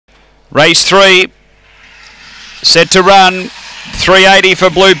Race 3, set to run. 380 for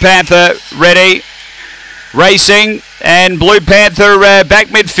Blue Panther, ready. Racing, and Blue Panther back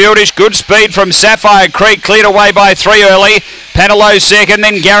midfieldish. Good speed from Sapphire Creek, cleared away by 3 early. Panelo second,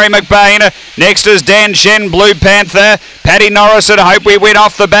 then Gary McBain. Next is Dan Shen, Blue Panther. Paddy Norris and Hope We Win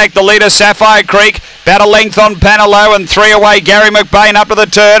off the back. The leader, Sapphire Creek. About a length on Panelo, and 3 away. Gary McBain up to the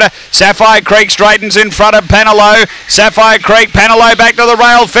turn. Sapphire Creek straightens in front of Panelo. Sapphire Creek, Panelo back to the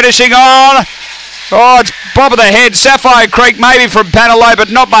rail, finishing on. Oh, it's bob of the head. Sapphire Creek maybe from Panelo,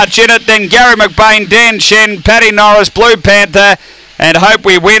 but not much in it. Then Gary McBain, Dan Shen, Paddy Norris, Blue Panther, and Hope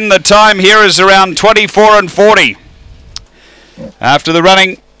We Win. The time here is around 24:40. After the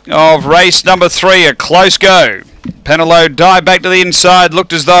running of race number 3, a close go. Panelo dived back to the inside,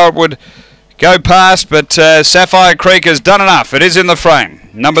 looked as though it would go past, but Sapphire Creek has done enough. It is in the frame.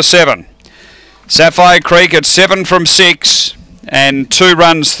 Number 7. Sapphire Creek at 7 from 6 and 2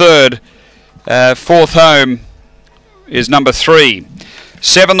 runs third. Fourth home is number 3.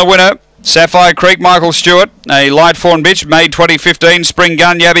 7 the winner, Sapphire Creek, Michael Stewart, a light fawn bitch, May 2015, Spring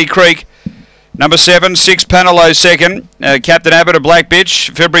Gun, Yabby Creek. Number 7, 6 Panelo second, Captain Abbott, a black bitch,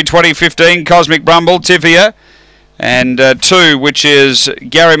 February 2015, Cosmic Brumble, Tivia. And 2, which is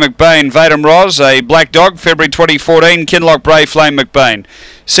Gary McBain, Vadim Roz, a black dog, February 2014, Kinloch Brave Flame McBain.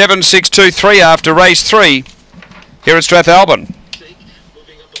 7, 6, 2, 3 after race 3 here at Strathalbyn.